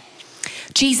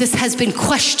 Jesus has been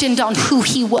questioned on who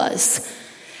he was.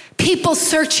 People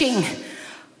searching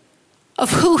of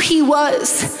who he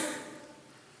was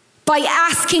by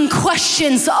asking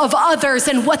questions of others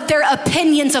and what their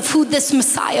opinions of who this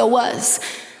Messiah was.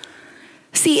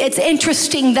 See, it's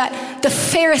interesting that the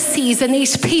Pharisees and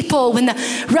these people, when the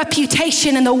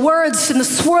reputation and the words and the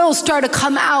swirls start to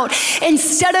come out,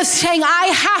 instead of saying, I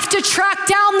have to track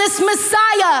down this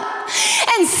Messiah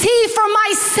and see for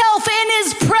myself in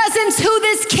his presence who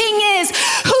this King is,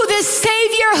 who this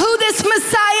Savior, who this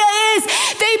Messiah is,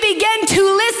 they begin to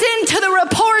listen to the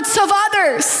reports of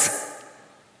others.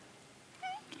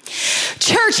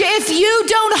 Church, if you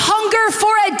don't hunger for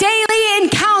a daily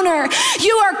encounter,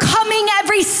 you are coming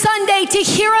every Sunday to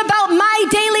hear about my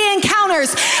daily encounters,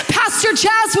 Pastor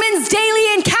Jasmine's daily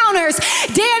encounters,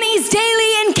 Danny's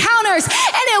daily encounters,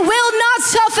 and it will not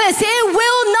suffice. It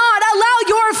will not allow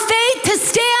your faith to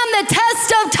stand the test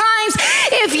of times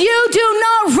if you do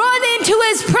not run into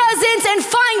his presence and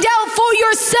find out for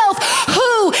yourself,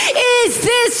 who is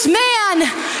this man,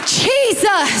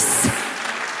 Jesus?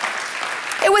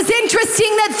 It was interesting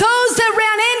that those that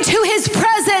ran into his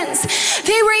presence,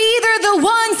 they were either the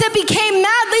ones that became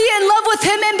madly in love with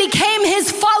him and became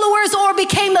his followers or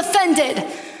became offended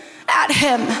at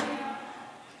him.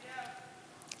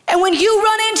 And when you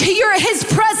run into his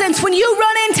presence, when you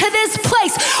run into this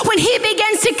place, when he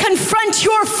begins to confront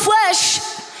your flesh,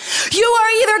 you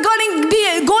are either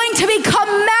going to become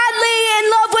madly in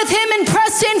love with him and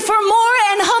press in for more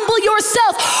and humble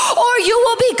yourself, or you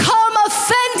will become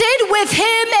offended with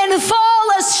him and fall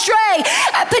astray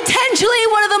at potentially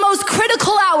one of the most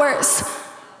critical hours.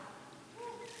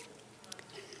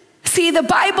 See, the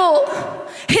Bible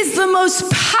is the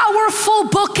most powerful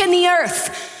book in the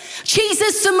earth.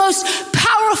 Jesus, the most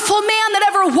powerful man that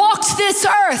ever walked this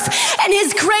earth, and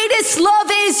his greatest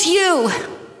love is you.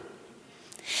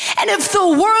 And if the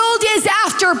world is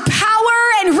after power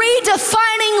and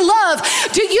redefining love,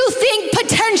 do you think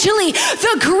potentially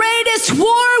the greatest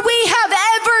war we have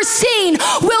ever seen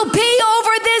will be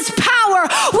over this power,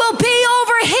 will be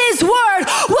over his word,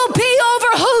 will be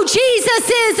over who Jesus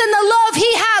is and the love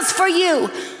he has for you?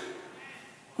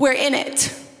 We're in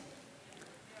it.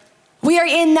 We are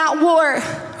in that war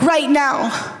right now,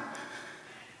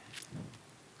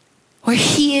 where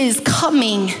he is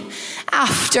coming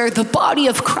after the body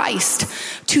of Christ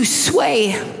to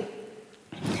sway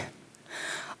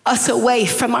us away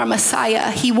from our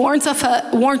Messiah. He warns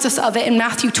us of it in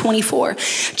Matthew 24.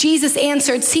 Jesus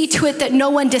answered, see to it that no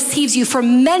one deceives you, for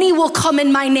many will come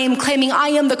in my name claiming I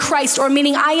am the Christ, or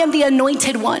meaning I am the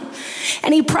anointed one.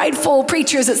 Any prideful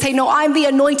preachers that say, no, I'm the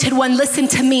anointed one, listen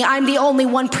to me, I'm the only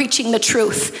one preaching the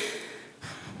truth.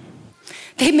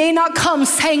 They may not come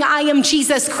saying I am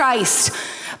Jesus Christ,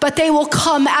 but they will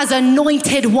come as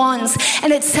anointed ones.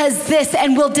 And it says this,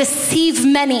 and will deceive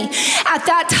many. At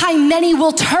that time, many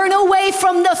will turn away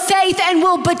from the faith and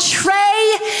will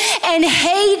betray and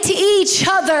hate each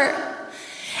other.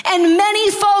 And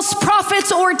many false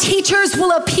prophets or teachers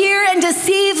will appear and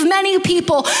deceive many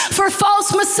people. For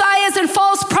false messiahs and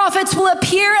false prophets will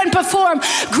appear and perform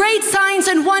great signs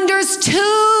and wonders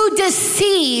to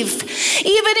deceive,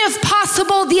 even if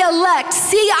possible, the elect.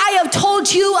 See, I have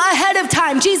told you ahead of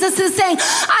time. Jesus is saying,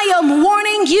 I am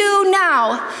warning you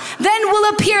now. Then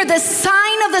will appear the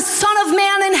sign of the Son of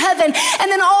Man in heaven.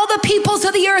 And then all the peoples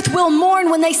of the earth will mourn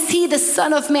when they see the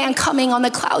Son of Man coming on the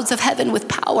clouds of heaven with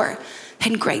power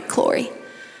and great glory.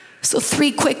 So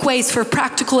 3 quick ways for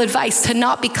practical advice to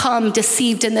not become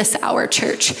deceived in this hour,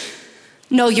 church.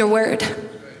 Know your word.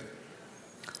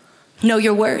 Know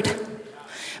your word.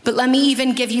 But let me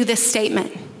even give you this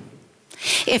statement.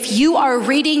 If you are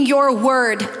reading your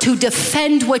word to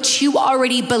defend what you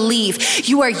already believe,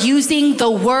 you are using the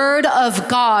word of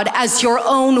God as your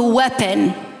own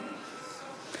weapon,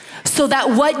 so that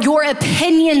what your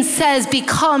opinion says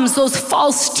becomes those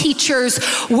false teachers'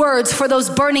 words for those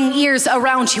burning ears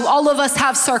around you. All of us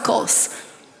have circles.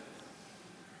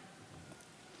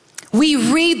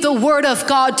 We read the word of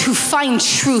God to find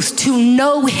truth, to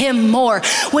know him more.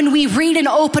 When we read and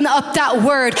open up that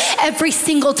word, every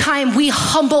single time we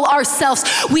humble ourselves,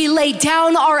 we lay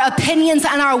down our opinions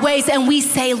and our ways, and we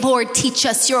say, Lord, teach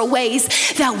us your ways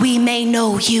that we may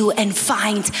know you and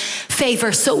find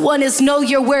favor. So one is know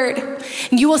your word.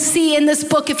 And you will see in this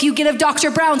book, if you get of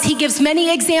Dr. Brown's, he gives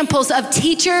many examples of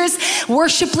teachers,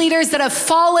 worship leaders that have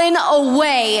fallen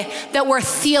away that were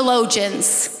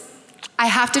theologians. I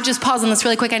have to just pause on this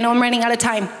really quick. I know I'm running out of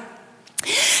time.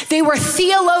 They were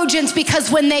theologians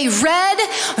because when they read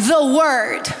the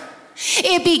word,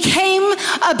 it became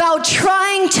about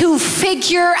trying to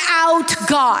figure out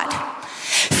God.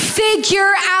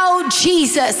 Figure out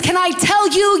Jesus. Can I tell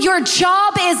you, your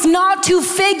job is not to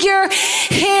figure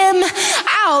him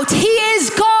out. He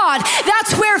is God.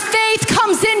 That's where faith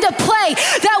comes into play.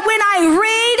 That when I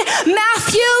read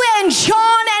Matthew and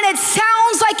John and it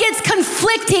sounds like it's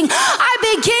conflicting, I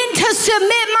begin to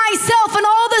submit myself, and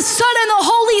all of a sudden the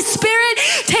Holy Spirit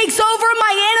takes over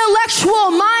my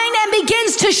intellectual mind and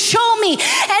begins to show me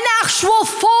an actual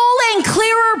full and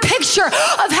clearer picture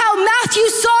of how Matthew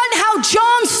saw it and how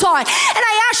John saw it. And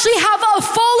I actually have a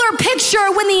fuller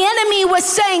picture when the enemy was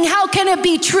saying, how can it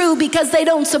be true? Because they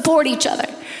don't support each other.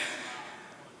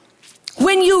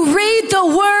 When you read the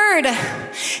word,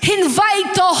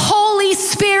 invite the Holy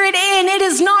Spirit in. It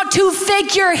is not to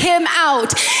figure him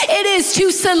out. It is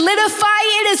to solidify,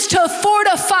 it is to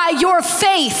fortify your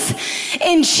faith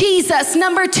in Jesus.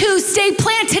 Number 2, stay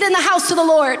planted in the house of the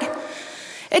Lord.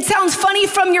 It sounds funny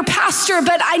from your pastor,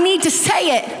 but I need to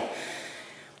say it.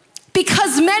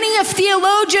 Because many of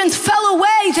theologians fell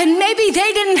away, then maybe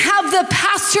they didn't have the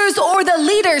pastors or the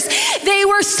leaders they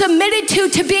were submitted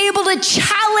to be able to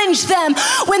challenge them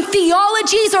when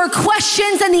theologies or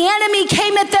questions and the enemy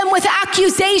came at them with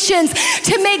accusations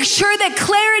to make sure that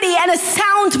clarity and a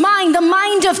sound mind, the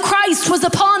mind of Christ, was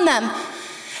upon them.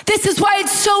 This is why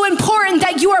it's so important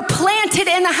that you are planted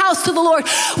in the house of the Lord,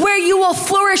 where you will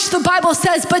flourish, the Bible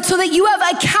says, but so that you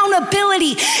have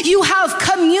accountability, you have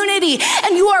community,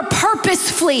 and you are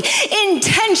purposefully,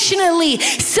 intentionally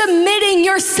submitting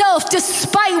yourself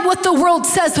despite what the world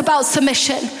says about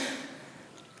submission.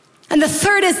 And the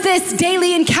third is this: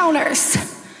 daily encounters.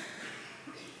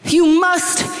 You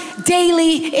must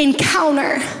daily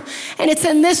encounter. And it's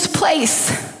in this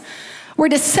place where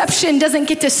deception doesn't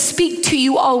get to speak to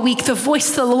you all week. The voice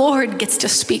of the Lord gets to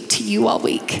speak to you all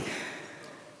week.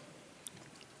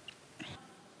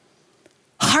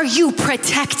 Are you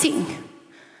protecting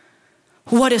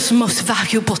what is most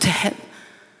valuable to him?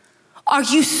 Are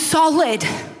you solid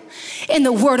in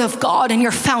the word of God and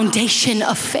your foundation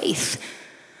of faith?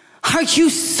 Are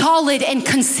you solid and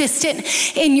consistent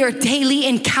in your daily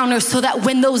encounters so that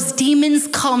when those demons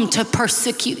come to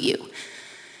persecute you,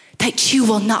 that you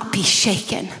will not be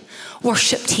shaken?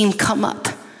 Worship team, come up.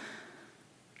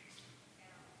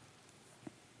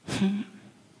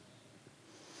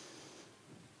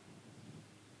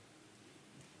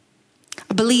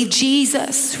 I believe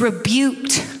Jesus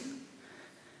rebuked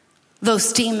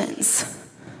those demons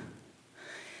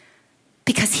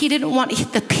because he didn't want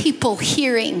the people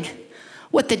hearing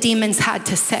what the demons had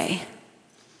to say.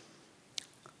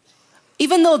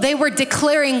 Even though they were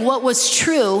declaring what was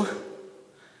true,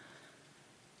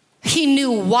 he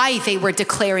knew why they were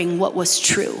declaring what was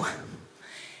true.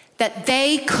 That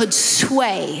they could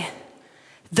sway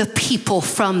the people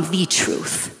from the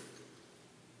truth.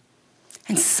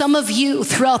 And some of you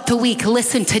throughout the week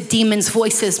listen to demons'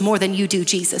 voices more than you do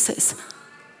Jesus's.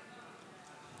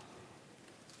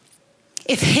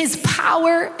 If his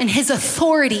power and his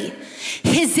authority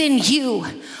is in you,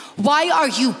 why are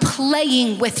you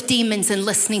playing with demons and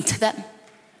listening to them?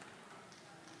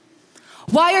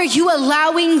 Why are you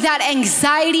allowing that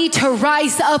anxiety to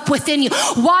rise up within you?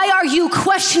 Why are you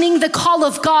questioning the call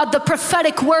of God, the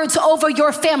prophetic words over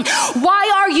your family? Why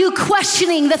are you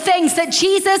questioning the things that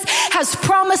Jesus has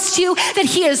promised you, that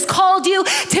he has called you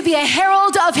to be a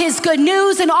herald of his good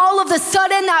news, and all of a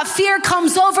sudden that fear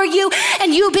comes over you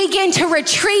and you begin to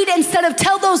retreat instead of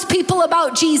tell those people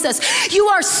about Jesus? You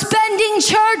are spending,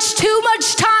 church, too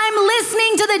much time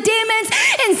listening to the demons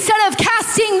instead of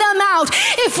casting them out.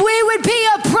 If we would be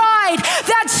a bride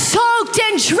that soaked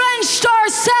and drenched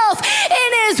ourselves in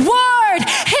his word,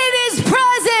 in his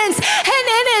presence, and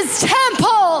in his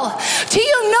temple. Do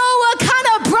you know what kind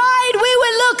of bride we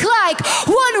would look like?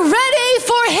 One ready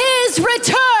for his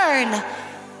return.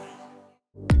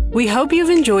 We hope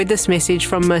you've enjoyed this message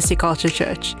from Mercy Culture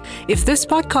Church. If this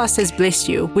podcast has blessed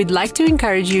you, we'd like to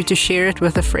encourage you to share it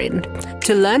with a friend.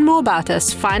 To learn more about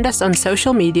us, find us on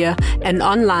social media and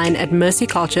online at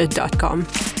mercyculture.com.